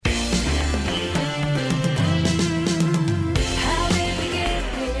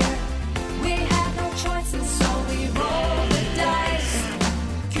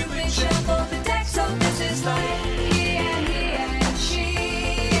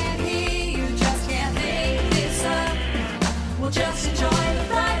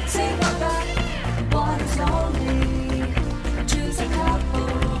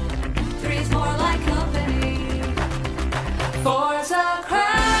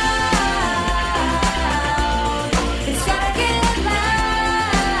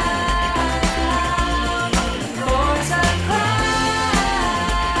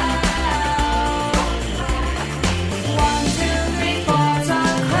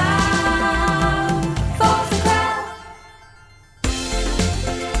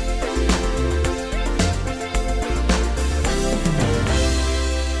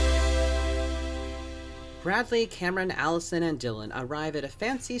Bradley, Cameron, Allison, and Dylan arrive at a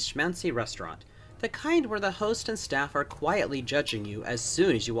fancy schmancy restaurant, the kind where the host and staff are quietly judging you as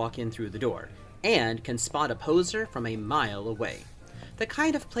soon as you walk in through the door, and can spot a poser from a mile away. The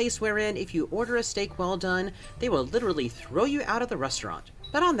kind of place wherein if you order a steak well done, they will literally throw you out of the restaurant.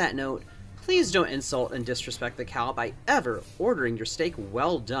 But on that note, please don't insult and disrespect the cow by ever ordering your steak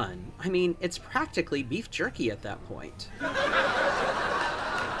well done. I mean, it's practically beef jerky at that point.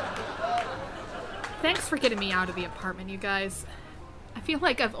 Thanks for getting me out of the apartment, you guys. I feel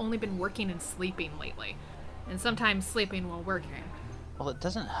like I've only been working and sleeping lately, and sometimes sleeping while working. Well, it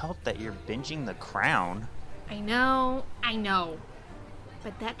doesn't help that you're binging The Crown. I know.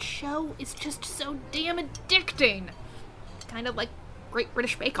 But that show is just so damn addicting. Kind of like Great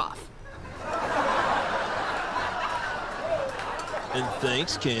British Bake Off. And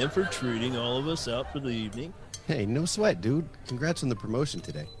thanks, Cam, for treating all of us out for the evening. Hey, no sweat, dude. Congrats on the promotion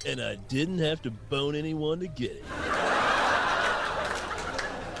today. And I didn't have to bone anyone to get it.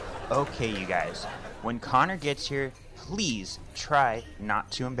 Okay, you guys. When Connor gets here, please try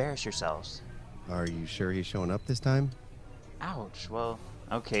not to embarrass yourselves. Are you sure he's showing up this time? Ouch, well,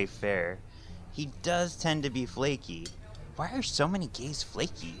 okay, fair. He does tend to be flaky. Why are so many gays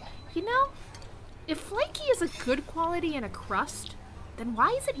flaky? You know, if flaky is a good quality in a crust, then why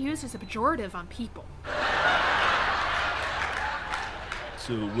is it used as a pejorative on people?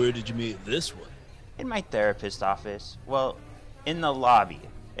 So where did you meet this one? In my therapist's office. Well, in the lobby.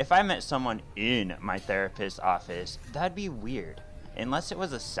 If I met someone in my therapist's office, that'd be weird. Unless it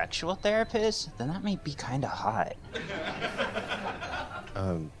was a sexual therapist, then that might be kinda hot.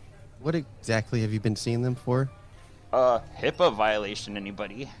 What exactly have you been seeing them for? HIPAA violation,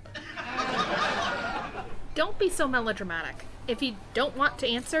 anybody? Don't be so melodramatic. If you don't want to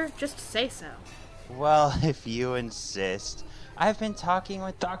answer, just say so. Well, if you insist. I've been talking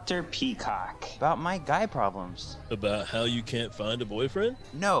with Dr. Peacock about my guy problems. About how you can't find a boyfriend?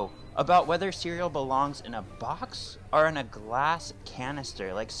 No, about whether cereal belongs in a box or in a glass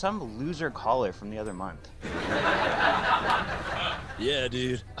canister, like some loser caller from the other month. Yeah,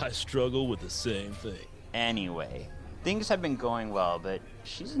 dude, I struggle with the same thing. Anyway, things have been going well, but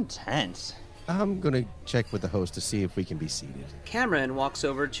she's intense. I'm gonna check with the host to see if we can be seated. Cameron walks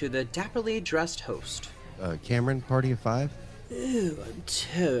over to the dapperly dressed host. Cameron, party of 5? Oh, I'm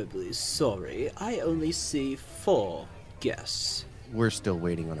terribly sorry. I only see 4 guests. We're still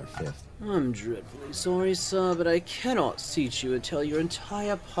waiting on our 5th. I'm dreadfully sorry, sir, but I cannot seat you until your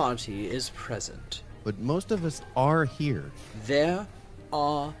entire party is present. But most of us are here. There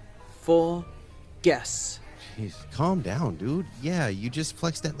are 4 guests. Jeez, calm down, dude. Yeah, you just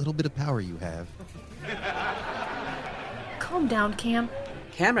flexed that little bit of power you have. Calm down, Cam.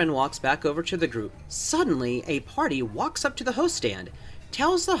 Cameron walks back over to the group. Suddenly, a party walks up to the host stand,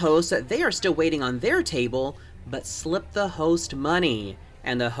 tells the host that they are still waiting on their table, but slip the host money,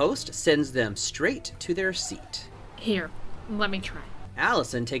 and the host sends them straight to their seat. Here, let me try.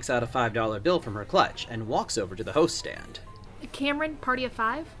 Allison takes out a $5 bill from her clutch and walks over to the host stand. Cameron, party of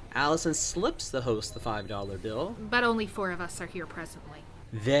 5? Allison slips the host the $5 bill. But only 4 of us are here presently.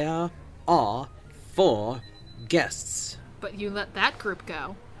 There are 4 guests. But you let that group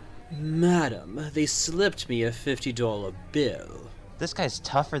go. Madam, they slipped me a $50 bill. This guy's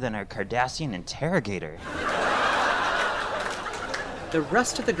tougher than our Cardassian interrogator. The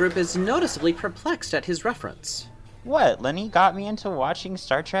rest of the group is noticeably perplexed at his reference. What? Lenny got me into watching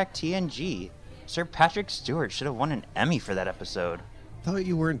Star Trek TNG. Sir Patrick Stewart should have won an Emmy for that episode. Thought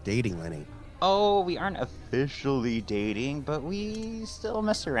you weren't dating, Lenny. Oh, we aren't officially dating, but we still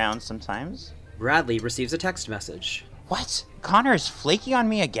mess around sometimes. Bradley receives a text message. What? Connor is flaky on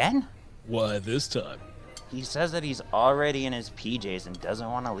me again? Why this time? He says that he's already in his PJs and doesn't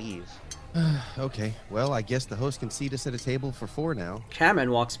want to leave. Okay, well, I guess the host can seat us at a table for 4 now.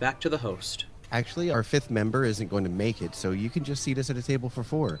 Cameron walks back to the host. Actually, our 5th member isn't going to make it, so you can just seat us at a table for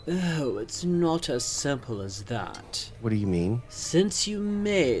 4. Oh, it's not as simple as that. What do you mean? Since you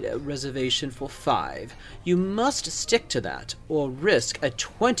made a reservation for 5, you must stick to that, or risk a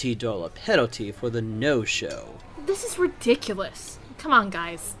 $20 penalty for the no-show. This is ridiculous. Come on,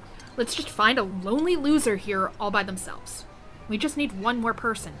 guys. Let's just find a lonely loser here all by themselves. We just need one more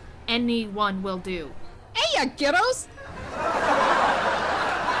person. Anyone will do. Hey, ya kiddos!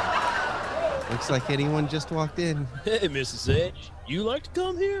 Looks like anyone just walked in. Hey, Mrs. H, you like to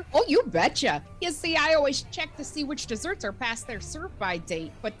come here? Oh, you betcha. You see, I always check to see which desserts are past their serve-by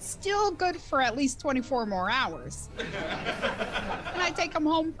date, but still good for at least 24 more hours. And I take them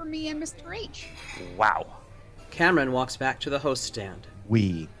home for me and Mr. H. Wow. Cameron walks back to the host stand.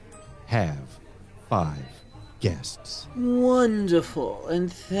 We have 5 guests. Wonderful,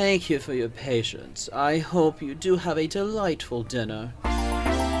 and thank you for your patience. I hope you do have a delightful dinner.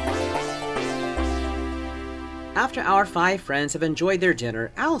 After our 5 friends have enjoyed their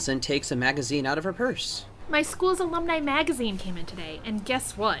dinner, Allison takes a magazine out of her purse. My school's alumni magazine came in today, and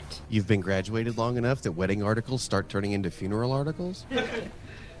guess what? You've been graduated long enough that wedding articles start turning into funeral articles?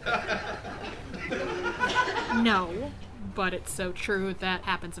 No, but it's so true that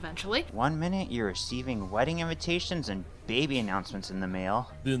happens eventually. One minute you're receiving wedding invitations and baby announcements in the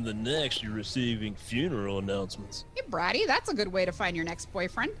mail. Then the next you're receiving funeral announcements. Hey, Bratty, that's a good way to find your next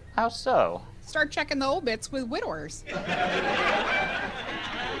boyfriend. How so? Start checking the obits with widowers.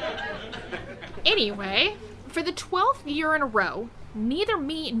 Anyway, for the 12th year in a row, neither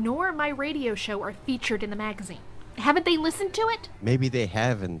me nor my radio show are featured in the magazine. Haven't they listened to it? Maybe they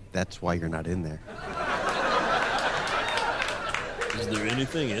have, and that's why you're not in there. Is there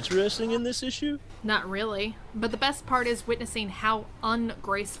anything interesting in this issue? Not really, but the best part is witnessing how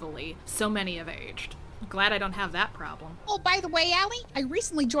ungracefully so many have aged. Glad I don't have that problem. Oh, by the way, Allie, I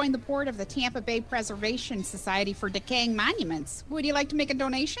recently joined the board of the Tampa Bay Preservation Society for Decaying Monuments. Would you like to make a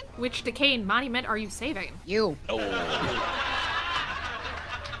donation? Which decaying monument are you saving? You.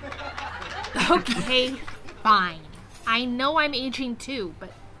 Okay, fine. I know I'm aging too,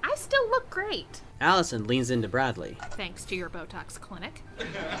 but I still look great. Allison leans into Bradley. Thanks to your Botox clinic.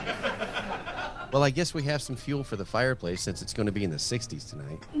 Well, I guess we have some fuel for the fireplace since it's going to be in the 60s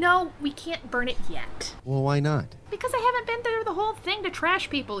tonight. No, we can't burn it yet. Well, why not? Because I haven't been through the whole thing to trash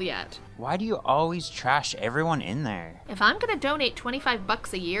people yet. Why do you always trash everyone in there? If I'm gonna donate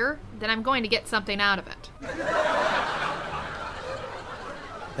 $25 a year, then I'm going to get something out of it.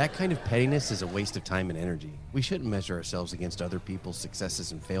 That kind of pettiness is a waste of time and energy. We shouldn't measure ourselves against other people's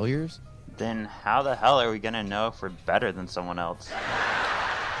successes and failures. Then how the hell are we gonna know if we're better than someone else?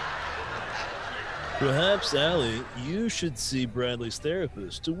 Perhaps, Allie, you should see Bradley's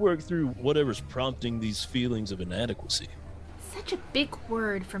therapist to work through whatever's prompting these feelings of inadequacy. Such a big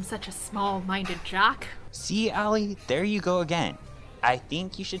word from such a small-minded jock. See, Allie, there you go again. I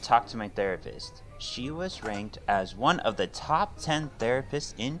think you should talk to my therapist. She was ranked as one of the top 10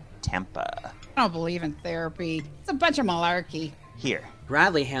 therapists in Tampa. I don't believe in therapy. It's a bunch of malarkey. Here,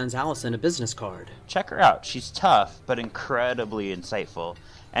 Bradley hands Allison a business card. check her out. She's tough, but incredibly insightful.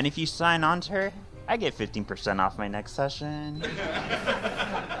 And if you sign on to her, I get 15% off my next session.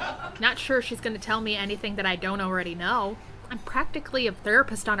 Not sure she's gonna tell me anything that I don't already know. I'm practically a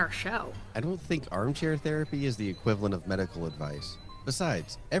therapist on our show. I don't think armchair therapy is the equivalent of medical advice.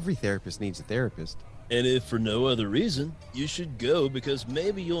 Besides, every therapist needs a therapist. And if for no other reason, you should go because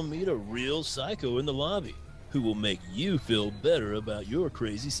maybe you'll meet a real psycho in the lobby who will make you feel better about your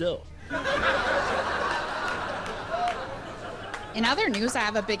crazy self. In other news, I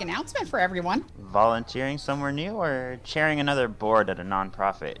have a big announcement for everyone. Volunteering somewhere new or chairing another board at a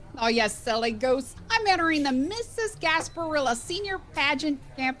nonprofit? Oh, yes, silly goose. I'm entering the Mrs. Gasparilla Senior Pageant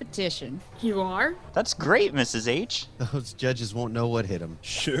Competition. You are? That's great, Mrs. H. Those judges won't know what hit them.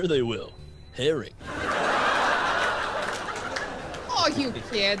 Sure they will. Herring. Oh, you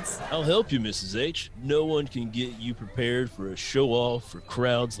kids. I'll help you, Mrs. H. No one can get you prepared for a show-off for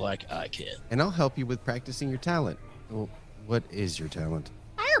crowds like I can. And I'll help you with practicing your talent. Well, what is your talent?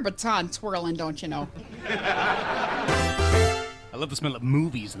 Fire baton twirling, don't you know? I love the smell of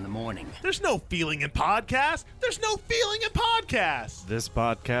movies in the morning. There's no feeling in podcasts. There's no feeling in podcasts. This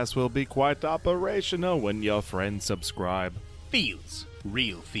podcast will be quite operational when your friends subscribe. Feels.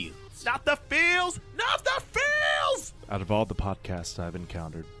 Real feels. Not the feels. Not the feels. Out of all the podcasts I've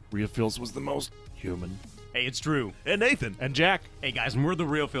encountered, Real Feels was the most human. Hey, it's Drew. And Nathan. And Jack. Hey guys, and we're the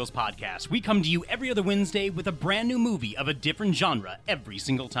Real Feels Podcast. We come to you every other Wednesday with a brand new movie of a different genre every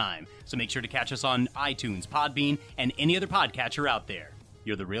single time. So make sure to catch us on iTunes, Podbean, and any other podcatcher out there.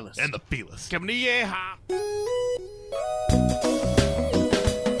 You're the realest. And the feelist. Come to yeah.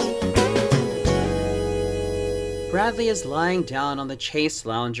 Bradley is lying down on the Chase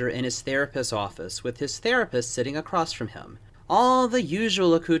lounger in his therapist's office with his therapist sitting across from him. All the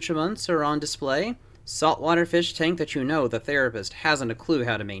usual accoutrements are on display. Saltwater fish tank that you know the therapist hasn't a clue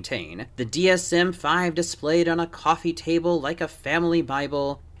how to maintain. The DSM-5 displayed on a coffee table like a family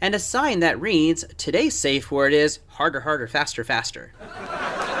Bible. And a sign that reads, today's safe word is harder, harder, faster, faster.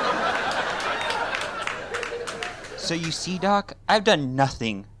 So you see, Doc, I've done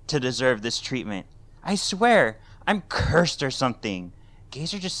nothing to deserve this treatment. I swear, I'm cursed or something.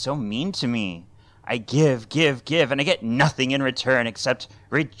 Gays are just so mean to me. I give, and I get nothing in return except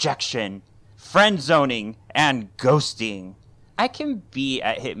rejection, friend zoning, and ghosting. I can be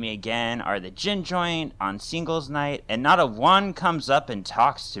at Hit Me Again or the gin joint on singles night, and not a one comes up and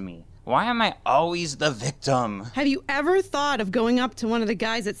talks to me. Why am I always the victim? Have you ever thought of going up to one of the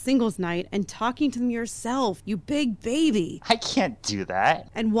guys at singles night and talking to them yourself, you big baby? I can't do that.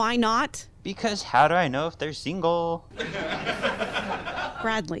 And why not? Because how do I know if they're single?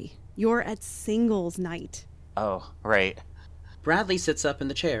 Bradley, you're at singles night. Oh, right. Bradley sits up in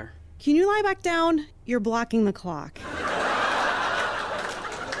the chair. Can you lie back down? You're blocking the clock.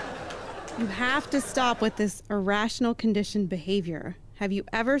 You have to stop with this irrational conditioned behavior. Have you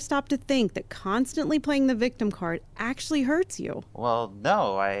ever stopped to think that constantly playing the victim card actually hurts you? Well,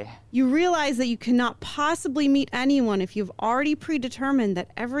 no, You realize that you cannot possibly meet anyone if you've already predetermined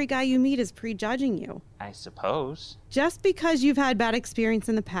that every guy you meet is prejudging you. I suppose. Just because you've had bad experience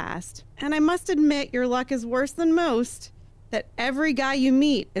in the past, and I must admit your luck is worse than most, that every guy you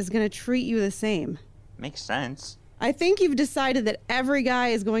meet is going to treat you the same. Makes sense. I think you've decided that every guy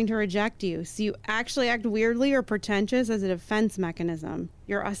is going to reject you, so you actually act weirdly or pretentious as a defense mechanism.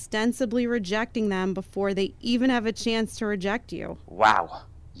 You're ostensibly rejecting them before they even have a chance to reject you. Wow,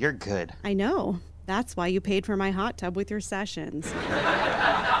 you're good. I know. That's why you paid for my hot tub with your sessions.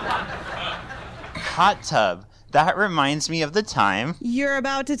 Hot tub. That reminds me of the time. You're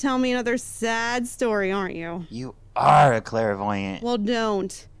about to tell me another sad story, aren't you? You are a clairvoyant. Well,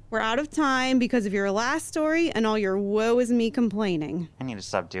 don't. We're out of time because of your last story and all your woe is me complaining. I need to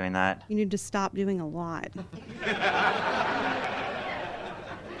stop doing that. You need to stop doing a lot.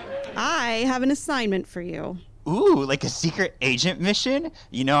 I have an assignment for you. Ooh, like a secret agent mission?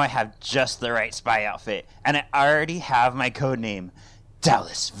 You know I have just the right spy outfit, and I already have my code name,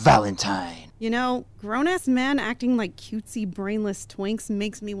 Dallas Valentine. You know, grown-ass men acting like cutesy, brainless twinks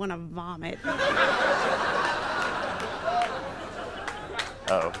makes me want to vomit.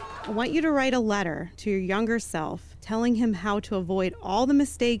 Oh. I want you to write a letter to your younger self, telling him how to avoid all the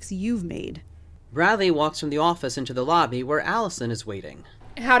mistakes you've made. Bradley walks from the office into the lobby where Allison is waiting.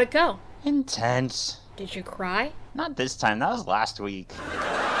 How'd it go? Intense. Did you cry? Not this time, that was last week.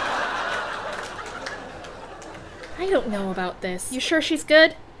 I don't know about this. You sure she's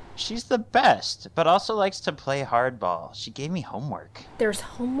good? She's the best, but also likes to play hardball. She gave me homework. There's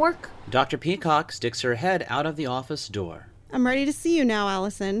homework? Dr. Peacock sticks her head out of the office door. I'm ready to see you now,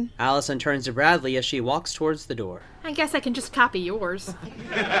 Allison. Allison turns to Bradley as she walks towards the door. I guess I can just copy yours.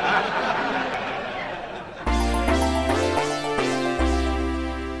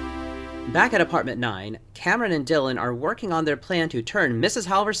 Back at apartment 9, Cameron and Dylan are working on their plan to turn Mrs.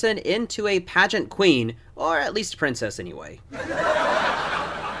 Halverson into a pageant queen, or at least princess anyway.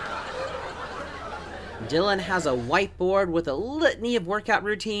 Dylan has a whiteboard with a litany of workout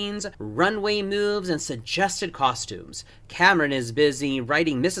routines, runway moves, and suggested costumes. Cameron is busy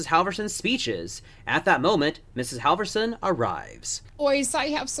writing Mrs. Halverson's speeches. At that moment, Mrs. Halverson arrives. Boys, I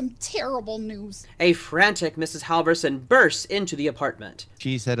have some terrible news. A frantic Mrs. Halverson bursts into the apartment.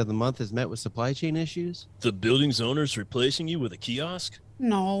 Cheesehead of the Month has met with supply chain issues? The building's owner's replacing you with a kiosk?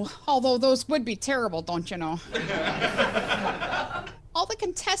 No, although those would be terrible, don't you know? All the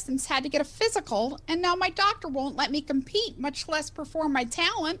contestants had to get a physical, and now my doctor won't let me compete, much less perform my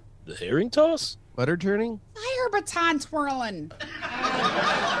talent. The herring toss? Butter turning? Fire baton twirling.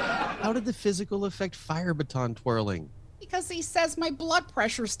 How did the physical affect fire baton twirling? Because he says my blood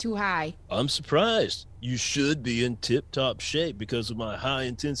pressure's too high. I'm surprised. You should be in tip-top shape because of my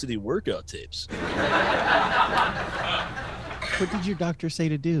high-intensity workout tapes. What did your doctor say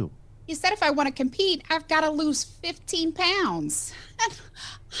to do? He said if I want to compete, I've got to lose 15 pounds. And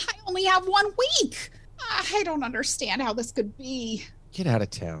I only have 1 week. I don't understand how this could be. Get out of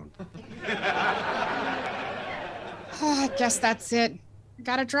town. I guess that's it. I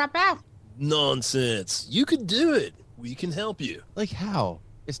gotta drop out. Nonsense. You could do it. We can help you. Like how?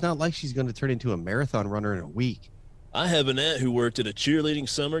 It's not like she's going to turn into a marathon runner in a week. I have an aunt who worked at a cheerleading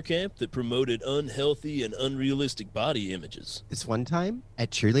summer camp that promoted unhealthy and unrealistic body images. This one time?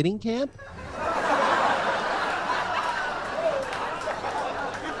 At cheerleading camp?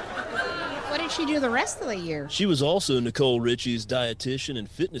 What did she do the rest of the year? She was also Nicole Richie's dietitian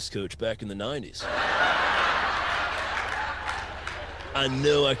and fitness coach back in the 90s. I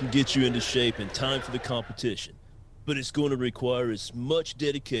know I can get you into shape in time for the competition, but it's going to require as much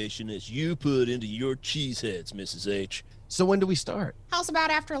dedication as you put into your cheeseheads, Mrs. H. So when do we start? How's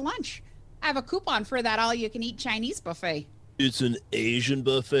about after lunch? I have a coupon for that all-you-can-eat Chinese buffet. It's an Asian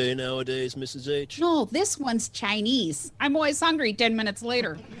buffet nowadays, Mrs. H. No, this one's Chinese. I'm always hungry 10 minutes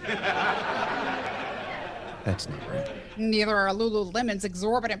later. That's not right. Neither are Lululemon's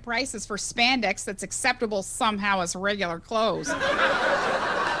exorbitant prices for spandex that's acceptable somehow as regular clothes.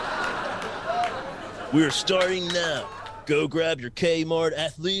 We're starting now. Go grab your Kmart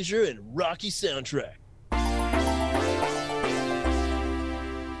Athleisure and Rocky soundtrack.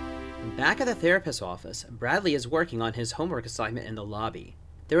 Back at the therapist's office, Bradley is working on his homework assignment in the lobby.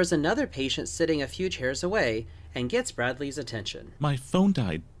 There is another patient sitting a few chairs away and gets Bradley's attention. My phone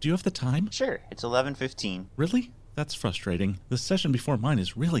died. Do you have the time? Sure, it's 11:15. Really? That's frustrating. The session before mine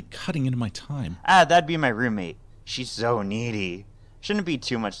is really cutting into my time. That'd be my roommate. She's so needy. Shouldn't be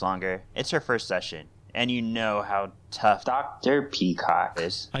too much longer. It's her first session. And you know how tough Dr. Peacock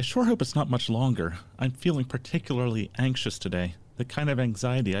is. I sure hope it's not much longer. I'm feeling particularly anxious today. The kind of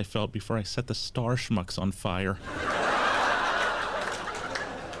anxiety I felt before I set the Star Schmucks on fire.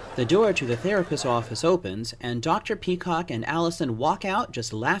 The door to the therapist's office opens, and Dr. Peacock and Allison walk out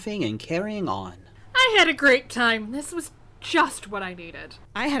just laughing and carrying on. I had a great time. This was just what I needed.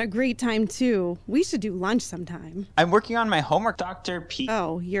 I had a great time too. We should do lunch sometime. I'm working on my homework, Dr. P.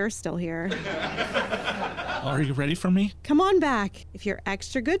 Oh, you're still here. Are you ready for me? Come on back. If you're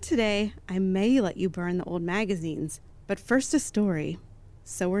extra good today, I may let you burn the old magazines. But first a story.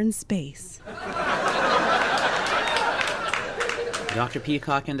 So we're in space. Dr.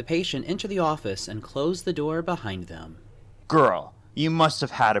 Peacock and the patient enter the office and close the door behind them. Girl, you must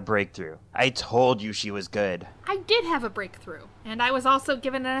have had a breakthrough. I told you she was good. I did have a breakthrough, and I was also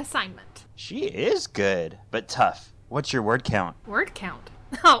given an assignment. She is good, but tough. What's your word count? Word count?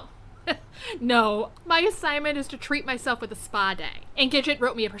 Oh, no. My assignment is to treat myself with a spa day. And Gidget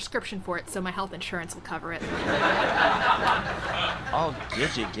wrote me a prescription for it, so my health insurance will cover it. All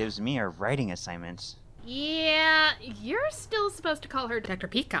Gidget gives me are writing assignments. Yeah, you're still supposed to call her Dr.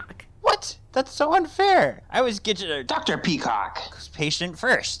 Peacock. What? That's so unfair. I was Gidget or Dr. Peacock's patient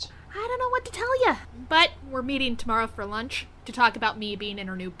first. I don't know what to tell you. But we're meeting tomorrow for lunch to talk about me being in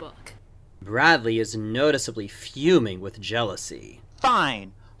her new book. Bradley is noticeably fuming with jealousy.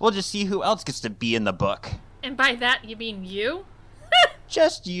 Fine. We'll just see who else gets to be in the book. And by that, you mean you?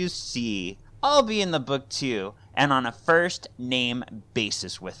 Just you see. I'll be in the book too, and on a first-name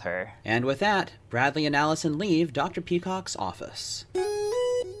basis with her. And with that, Bradley and Allison leave Dr. Peacock's office.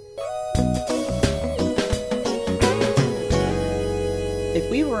 If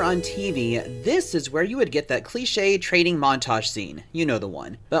we were on TV, this is where you would get that cliche training montage scene. You know the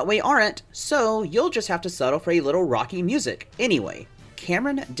one. But we aren't, so you'll just have to settle for a little rocky music. Anyway,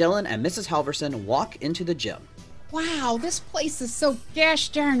 Cameron, Dylan, and Mrs. Halverson walk into the gym. Wow, this place is so gosh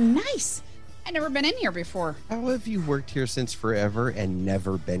darn nice. I've never been in here before. How have you worked here since forever and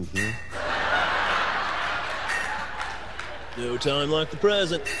never been here? No time like the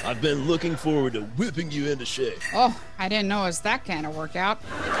present. I've been looking forward to whipping you into shape. Oh, I didn't know it was that kind of workout.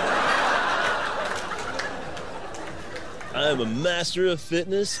 I am a master of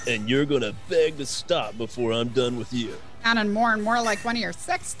fitness, and you're gonna beg to stop before I'm done with you. Sounding more and more like one of your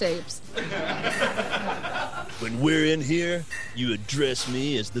sex tapes. When we're in here, you address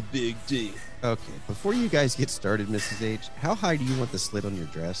me as the Big D. Okay, before you guys get started, Mrs. H, how high do you want the slit on your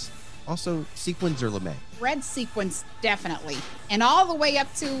dress? Also, sequins or lame? Red sequins, definitely. And all the way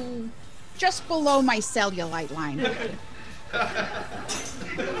up to just below my cellulite line.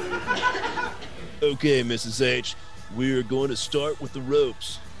 Okay, Mrs. H, we're going to start with the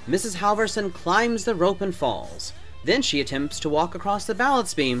ropes. Mrs. Halverson climbs the rope and falls. Then she attempts to walk across the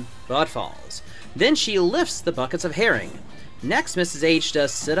balance beam, but falls. Then she lifts the buckets of herring. Next, Mrs. H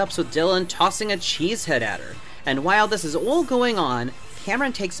does sit-ups with Dylan, tossing a cheese head at her. And while this is all going on,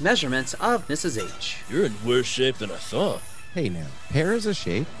 Cameron takes measurements of Mrs. H. You're in worse shape than I thought. Hey now, pear is a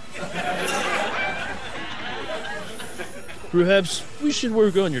shape. Perhaps we should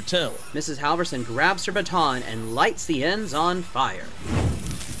work on your talent. Mrs. Halverson grabs her baton and lights the ends on fire.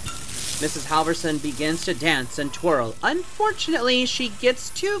 Mrs. Halverson begins to dance and twirl. Unfortunately, she gets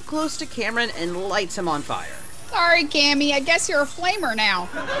too close to Cameron and lights him on fire. Sorry, Cammy, I guess you're a flamer now.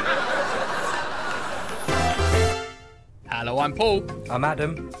 Hello, I'm Paul. I'm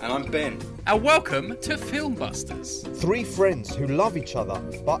Adam. And I'm Ben. And welcome to Filmbusters. Three friends who love each other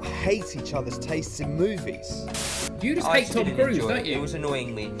but hate each other's tastes in movies. You just hate Tom Cruise, don't you? It was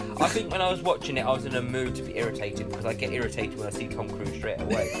annoying me. I think when I was watching it, I was in a mood to be irritated because I get irritated when I see Tom Cruise straight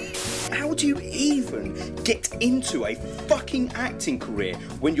away. How do you even get into a fucking acting career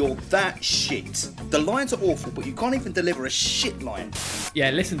when you're that shit? The lines are awful, but you can't even deliver a shit line. Yeah,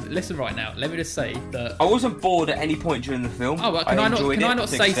 listen right now. Let me just say that I wasn't bored at any point during the film. Oh, well, can I not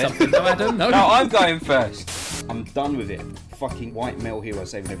say something, no, Adam? No, I'm going first. I'm done with it. Fucking white male hero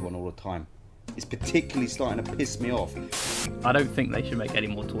saving everyone all the time. It's particularly starting to piss me off. I don't think they should make any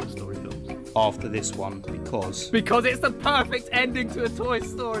more Toy Story films. After this one, because it's the perfect ending to a Toy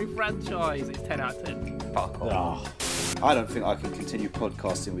Story franchise. It's 10 out of 10. Fuck off. I don't think I can continue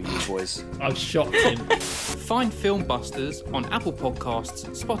podcasting with you boys. I'm shocked. Find Filmbusters on Apple Podcasts,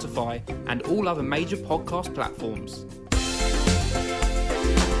 Spotify, and all other major podcast platforms.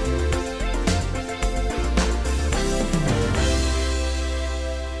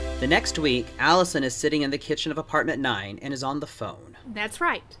 The next week, Allison is sitting in the kitchen of apartment 9 and is on the phone. That's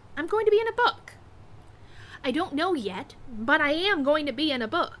right. I'm going to be in a book. I don't know yet, but I am going to be in a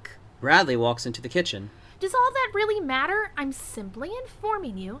book. Bradley walks into the kitchen. Does all that really matter? I'm simply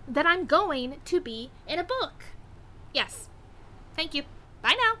informing you that I'm going to be in a book. Yes. Thank you.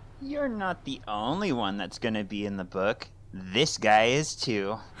 Bye now. You're not the only one that's gonna be in the book. This guy is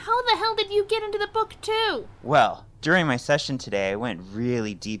too. How the hell did you get into the book too? Well, during my session today, I went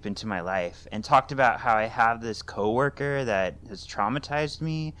really deep into my life and talked about how I have this coworker that has traumatized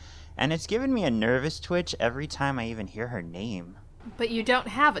me, and it's given me a nervous twitch every time I even hear her name. But you don't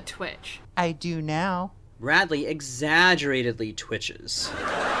have a twitch. I do now. Bradley exaggeratedly twitches.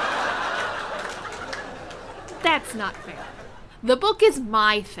 That's not fair. The book is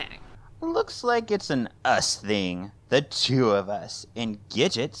my thing. Looks like it's an us thing. The two of us. In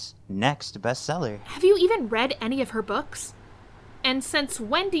Gidget's next bestseller. Have you even read any of her books? And since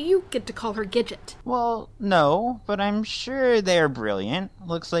when do you get to call her Gidget? Well, no, but I'm sure they're brilliant.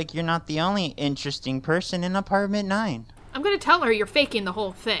 Looks like you're not the only interesting person in apartment 9. I'm gonna tell her you're faking the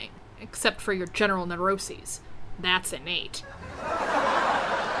whole thing, except for your general neuroses. That's innate.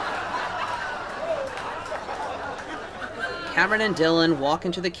 Cameron and Dylan walk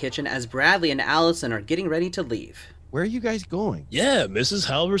into the kitchen as Bradley and Allison are getting ready to leave. Where are you guys going? Yeah, Mrs.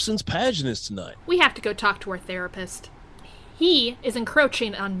 Halverson's pageant is tonight. We have to go talk to our therapist. He is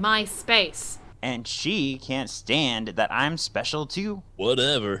encroaching on my space. And she can't stand that I'm special too.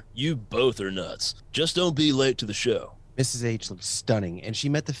 Whatever. You both are nuts. Just don't be late to the show. Mrs. H looks stunning, and she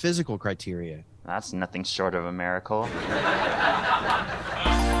met the physical criteria. That's nothing short of a miracle.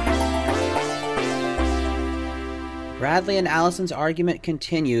 Bradley and Allison's argument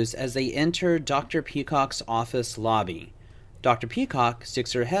continues as they enter Dr. Peacock's office lobby. Dr. Peacock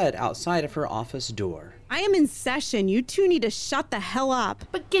sticks her head outside of her office door. I am in session. You two need to shut the hell up.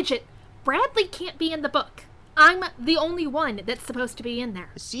 But Gidget, Bradley can't be in the book. I'm the only one that's supposed to be in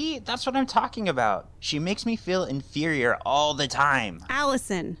there. See, that's what I'm talking about. She makes me feel inferior all the time.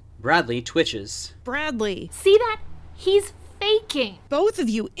 Allison. Bradley twitches. Bradley. See that? He's faking. Both of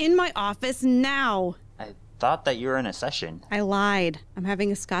you in my office now. I thought that you were in a session. I lied. I'm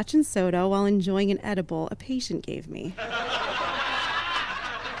having a scotch and soda while enjoying an edible a patient gave me.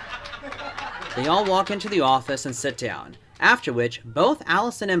 They all walk into the office and sit down, after which both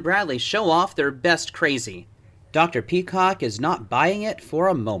Allison and Bradley show off their best crazy. Dr. Peacock is not buying it for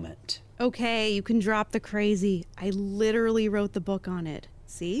a moment. Okay, you can drop the crazy. I literally wrote the book on it.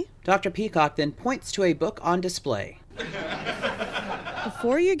 See? Dr. Peacock then points to a book on display.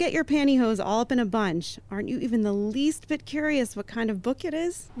 Before you get your pantyhose all up in a bunch, aren't you even the least bit curious what kind of book it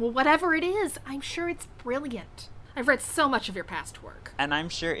is? Well, whatever it is, I'm sure it's brilliant. I've read so much of your past work. And I'm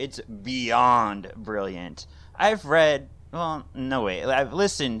sure it's beyond brilliant. I've read... Well, no wait. I've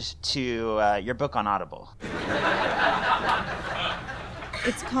listened to your book on Audible.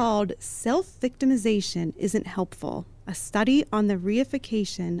 It's called Self-Victimization Isn't Helpful, a study on the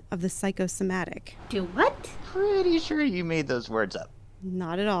reification of the psychosomatic. Do what? Pretty sure you made those words up.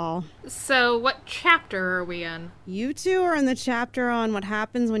 Not at all. So what chapter are we in? You two are in the chapter on what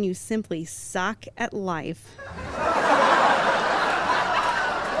happens when you simply suck at life.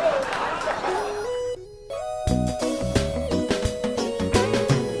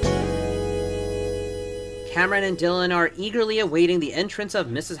 Cameron and Dylan are eagerly awaiting the entrance of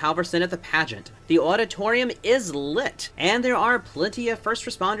Mrs. Halverson at the pageant. The auditorium is lit, and there are plenty of first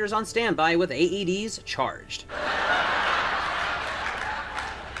responders on standby with AEDs charged.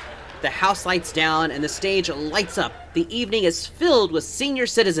 The house lights down and the stage lights up. The evening is filled with senior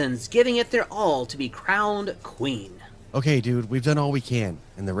citizens giving it their all to be crowned queen. Okay, dude, we've done all we can,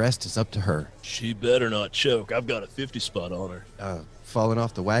 and the rest is up to her. She better not choke. I've got a 50 spot on her. Falling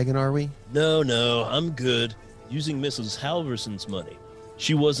off the wagon, are we? No, I'm good. Using Mrs. Halverson's money.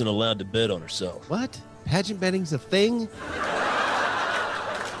 She wasn't allowed to bet on herself. What? Pageant betting's a thing?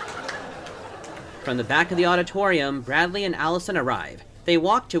 From the back of the auditorium, Bradley and Allison arrive. They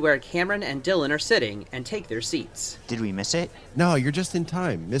walk to where Cameron and Dylan are sitting and take their seats. Did we miss it? No, you're just in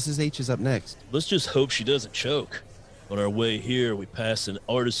time. Mrs. H is up next. Let's just hope she doesn't choke. On our way here, we passed an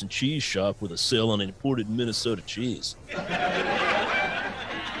artisan cheese shop with a sale on imported Minnesota cheese.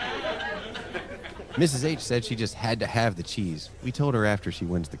 Mrs. H said she just had to have the cheese. We told her after she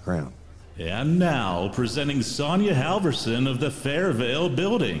wins the crown. And now, presenting Sonia Halverson of the Fairvale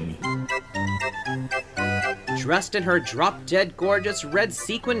Building. Dressed in her drop-dead gorgeous red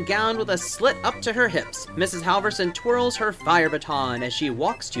sequin gown with a slit up to her hips, Mrs. Halverson twirls her fire baton as she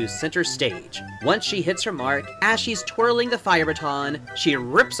walks to center stage. Once she hits her mark, as she's twirling the fire baton, she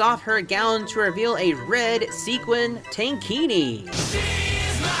rips off her gown to reveal a red sequin tankini.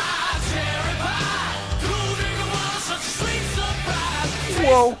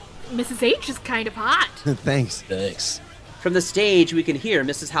 Whoa. Mrs. H is kind of hot. Thanks. From the stage, we can hear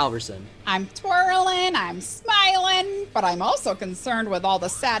Mrs. Halverson. I'm twirling, I'm smiling, but I'm also concerned with all the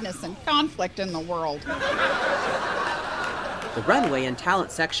sadness and conflict in the world. The runway and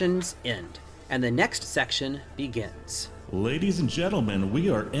talent sections end, and the next section begins. Ladies and gentlemen, we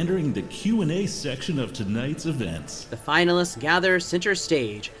are entering the Q&A section of tonight's events. The finalists gather center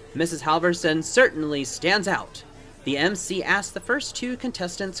stage. Mrs. Halverson certainly stands out. The MC asks the first two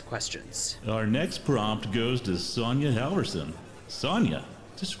contestants questions. Our next prompt goes to Sonia Halverson. Sonia,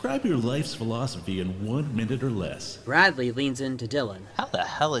 describe your life's philosophy in 1 minute or less. Bradley leans into Dylan. How the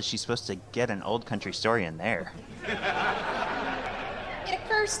hell is she supposed to get an old country story in there? It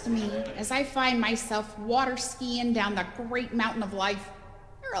occurs to me, as I find myself water skiing down the great mountain of life,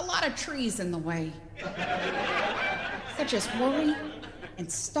 there are a lot of trees in the way. Such as worry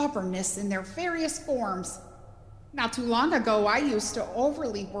and stubbornness in their various forms. Not too long ago, I used to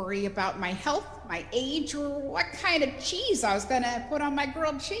overly worry about my health, my age, or what kind of cheese I was gonna put on my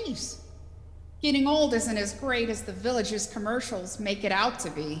grilled cheese. Getting old isn't as great as the Village's commercials make it out to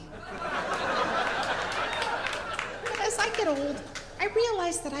be. But as I get old, I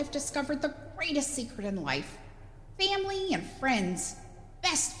realize that I've discovered the greatest secret in life. Family and friends.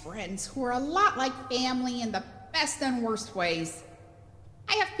 Best friends who are a lot like family in the best and worst ways.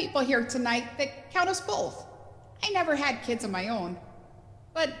 I have people here tonight that count as both. I never had kids of my own,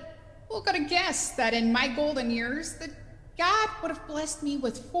 but who could have guessed that in my golden years that God would have blessed me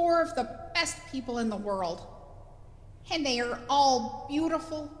with 4 of the best people in the world. And they are all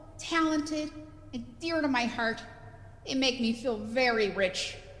beautiful, talented, and dear to my heart. They make me feel very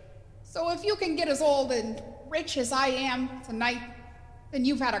rich. So if you can get as old and rich as I am tonight, then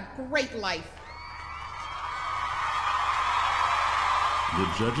you've had a great life. The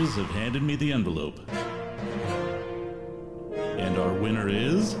judges have handed me the envelope. And our winner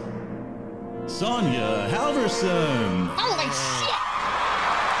is... Sonia Halverson! Holy shit!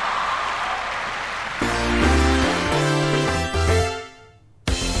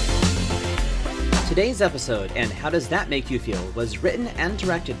 Today's episode, and How Does That Make You Feel, was written and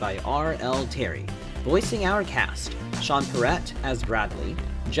directed by R.L. Terry. Voicing our cast, Sean Perrette as Bradley,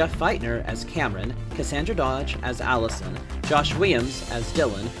 Jeff Feitner as Cameron, Cassandra Dodge as Allison, Josh Williams as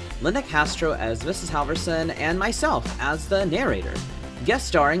Dylan, Linda Castro as Mrs. Halverson, and myself as the narrator. Guest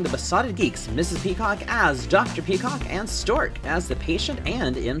starring the Besotted Geeks, Mrs. Peacock as Dr. Peacock, and Stork as the patient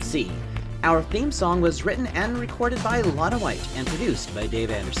and MC. Our theme song was written and recorded by Lotta White and produced by Dave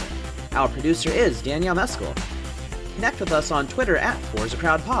Anderson. Our producer is Danielle Meskel. Connect with us on Twitter at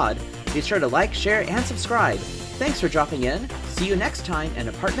ForzaCrowdPod. Be sure to like, share, and subscribe. Thanks for dropping in. See you next time in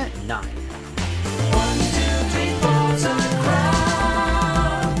Apartment 9.